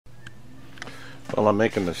Well, I'm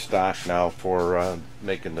making the stock now for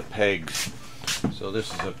making the pegs. So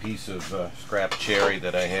this is a piece of scrap cherry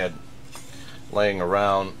that I had laying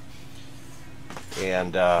around,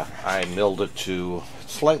 and I milled it to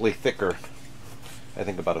slightly thicker, I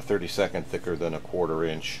think about a 32nd thicker than a 1/4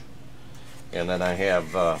 inch. And then I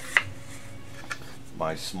have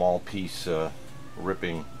my small piece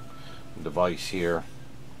ripping device here.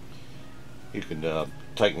 You can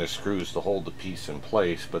tighten the screws to hold the piece in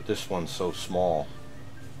place, but this one's so small.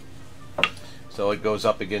 So it goes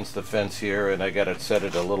up against the fence here, and I got it set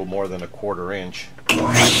at a little more than a 1/4 inch.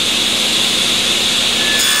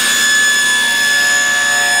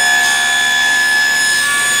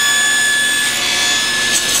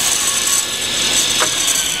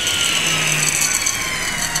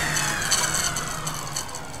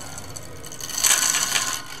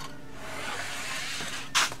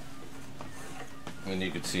 And you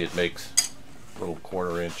can see it makes little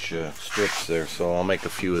 1/4 inch strips there, so I'll make a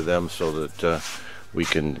few of them so that we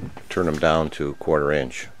can turn them down to 1/4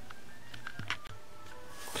 inch.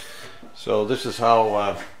 So this is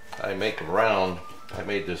how I make them round. I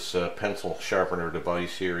made this pencil sharpener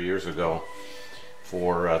device here years ago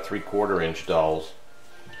for 3/4 inch dowels,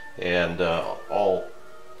 and all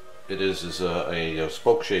it is a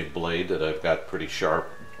spoke shave blade that I've got pretty sharp,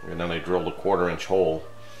 and then I drilled a 1/4 inch hole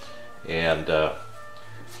and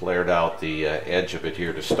flared out the edge of it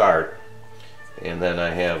here to start, and then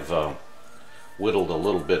I have whittled a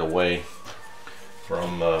little bit away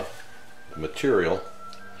from the material.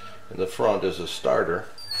 In the front is a starter,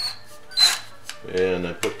 and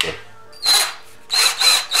I put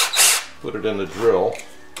it in the drill,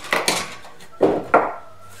 and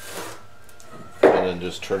then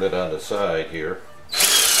just turn it on the side here.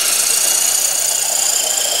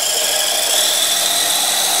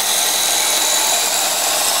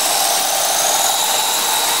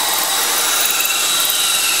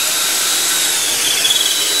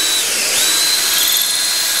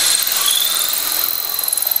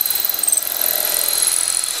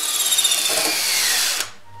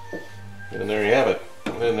 And there you have it.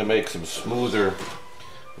 And it makes them smoother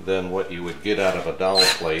than what you would get out of a dowel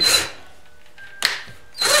plate.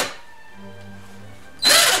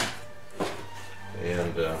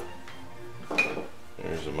 And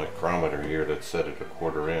there's a micrometer here that's set at a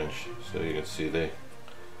 1/4 inch. So you can see they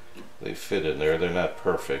fit in there. They're not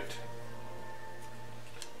perfect,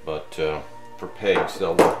 but for pegs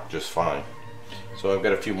they'll work just fine. So I've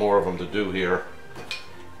got a few more of them to do here,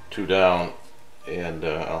 2 down, and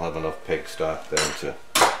I'll have enough peg stock then to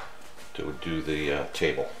do the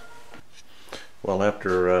table. Well,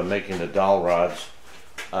 after making the dowel rods,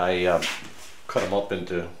 I cut them up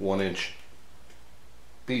into 1 inch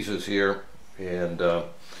pieces here, and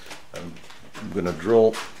I'm going to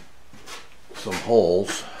drill some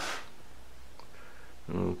holes.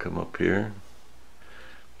 I'll come up here.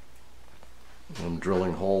 I'm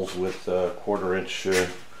drilling holes with a 1/4 inch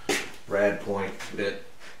rad point bit.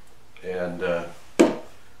 And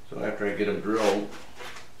so after I get them drilled,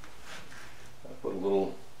 I put a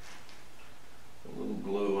little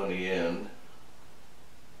glue on the end,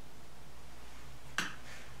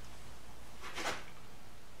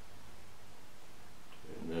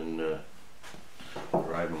 and then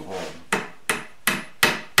drive them home.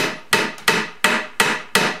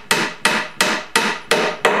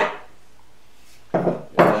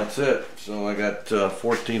 And that's it. So I got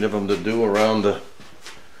 14 of them to do around the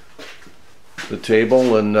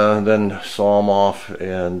table, and then saw them off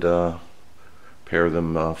and pair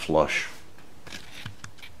them flush.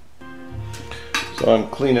 So I'm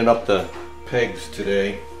cleaning up the pegs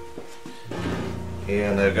today,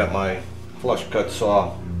 and I've got my flush cut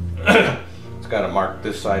saw. It's got to mark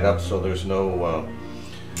this side up so there's no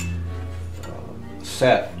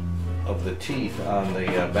set of the teeth on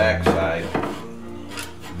the back side,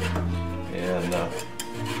 and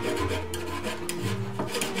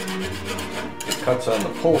cuts on the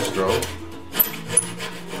pull stroke.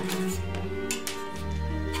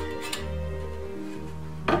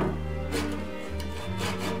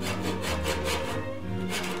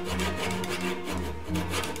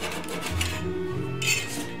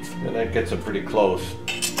 And that gets them pretty close.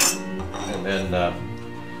 And then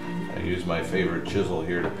I use my favorite chisel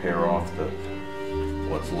here to pare off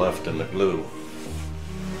what's left in the glue.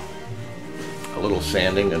 A little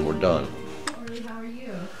sanding and we're done.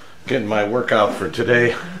 Getting my workout for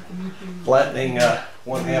today, flattening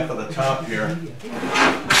 1/2 of the top here.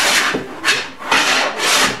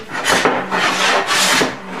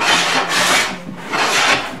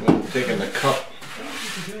 I'm taking the cup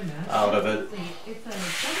out of it.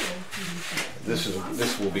 This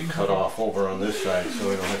will will be cut off over on this side, so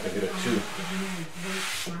we don't have to get it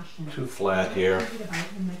too flat here.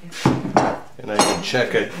 And I can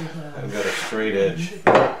check it. I've got a straight edge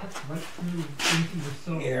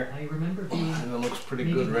here, and it looks pretty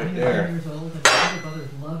good right there.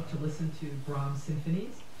 Loved to listen to Brahms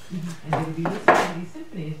symphonies, and they would be listening to these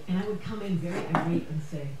symphonies, and I would come in very irate and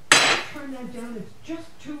say, "Turn that down! It's just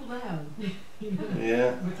too loud."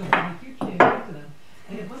 Yeah. Which was a huge thing to them.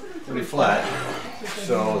 And it wasn't until Pretty flat.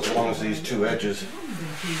 So as long as these two edges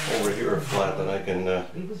over here are flat, then I can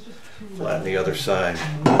flatten the other side.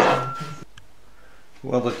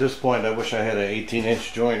 Well, at this point, I wish I had an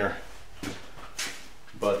 18-inch joiner,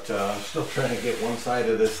 but I'm still trying to get one side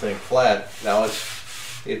of this thing flat. Now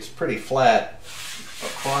it's pretty flat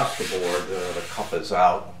across the board. The cup is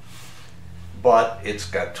out, but it's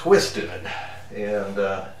got twist in it, and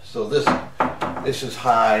so this is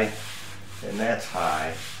high, and that's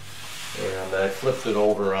high. And I flipped it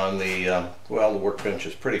over on the well, the workbench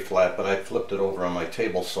is pretty flat, but I flipped it over on my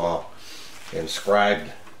table saw and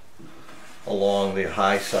scribed along the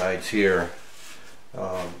high sides here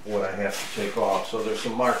what I have to take off. So there's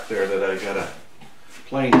some mark there that I gotta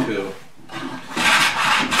plane to.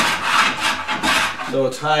 So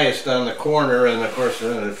it's highest on the corner, and of course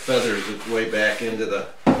then it feathers its way back into the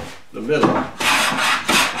middle.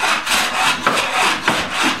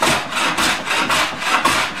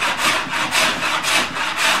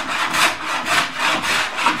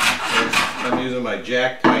 I'm using my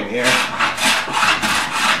jack plane here.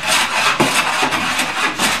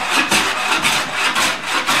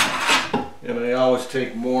 And I always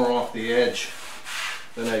take more off the edge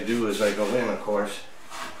than I do as I go in, of course.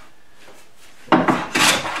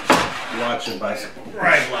 Watching my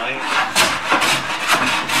scribe line.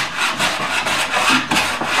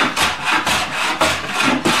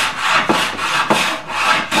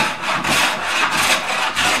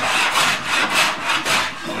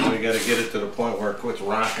 And we got to get it to the point where it quits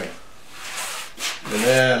rocking. And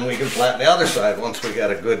then we can flatten the other side once we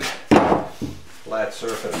got a good flat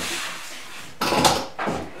surface.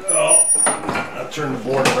 Oh, I'll turn the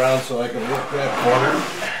board around so I can work that corner.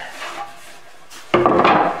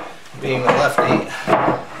 Being a lefty,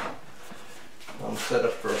 I'm set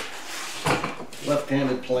up for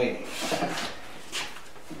left-handed planing.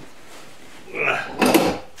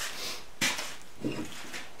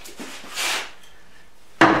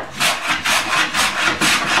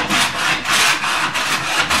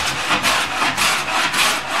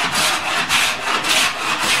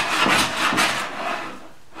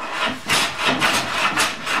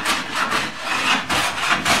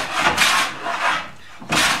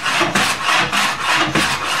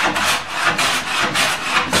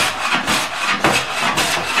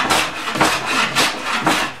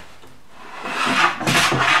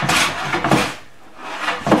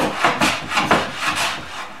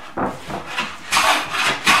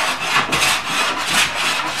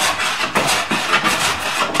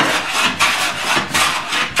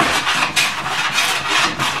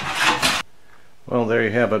 Well, there you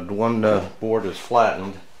have it. One board is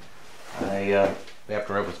flattened.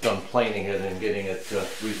 After I was done planing it and getting it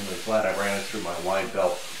reasonably flat, I ran it through my wide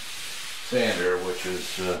belt sander, which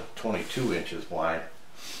is 22 inches wide,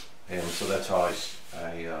 and so that's how I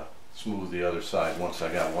smoothed the other side once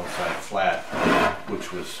I got one side flat,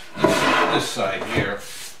 which was this side here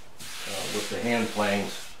with the hand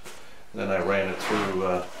planes. Then I ran it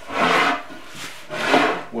through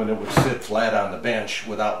when it would sit flat on the bench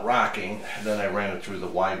without rocking. Then I ran it through the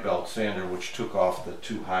wide belt sander, which took off the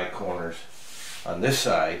two high corners on this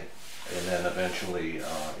side, and then eventually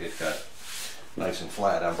it got nice and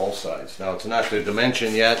flat on both sides. Now it's not the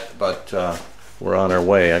dimension yet, but we're on our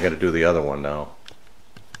way. I got to do the other one now.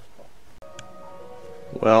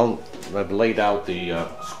 Well, I've laid out the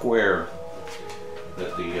square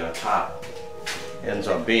that the top ends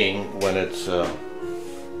up being when it's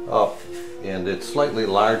up, and it's slightly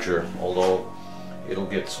larger, although it'll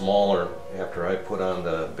get smaller after I put on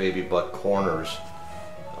the baby butt corners.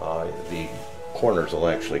 The corners will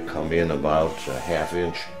actually come in about a ½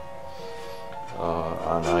 inch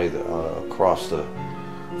on either across the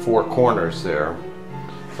four corners there.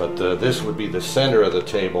 But this would be the center of the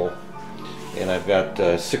table, and I've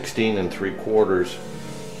got 16 3/4.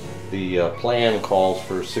 The plan calls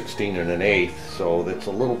for 16 1/8, so it's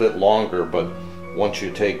a little bit longer, but once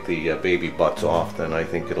you take the baby butts off, then I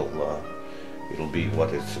think it'll be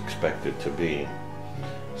what it's expected to be.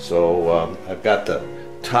 So I've got the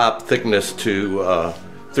top thickness to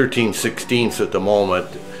 13/16 at the moment.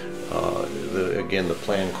 Again, the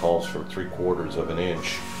plan calls for 3/4 of an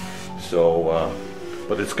inch. So,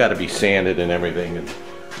 but it's got to be sanded and everything, and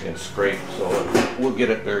and scrape, so we'll get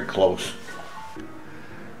it very close.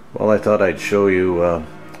 Well, I thought I'd show you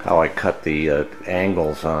how I cut the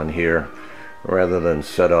angles on here rather than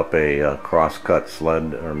set up a cross-cut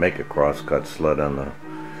sled or make a cross-cut sled on the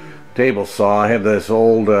table saw. I have this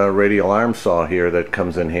old radial arm saw here that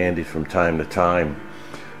comes in handy from time to time,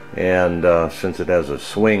 and since it has a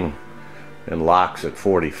swing and locks at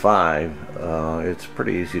 45, it's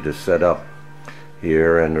pretty easy to set up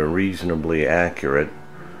here and reasonably accurate.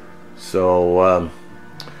 So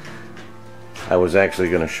I was actually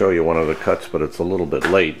going to show you one of the cuts, but it's a little bit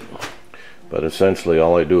late. But essentially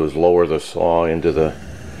all I do is lower the saw into the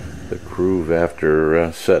groove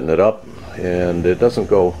after setting it up, and it doesn't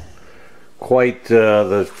go quite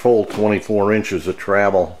the full 24 inches of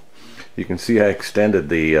travel. You can see I extended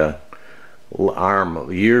the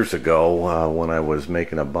arm years ago when I was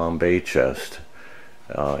making a Bombay chest,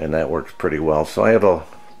 and that works pretty well. So I have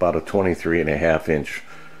about a 23.5 inch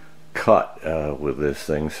cut with this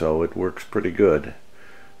thing, so it works pretty good.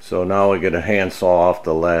 So now I get a handsaw off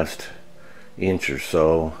the last inch or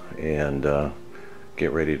so and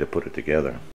get ready to put it together.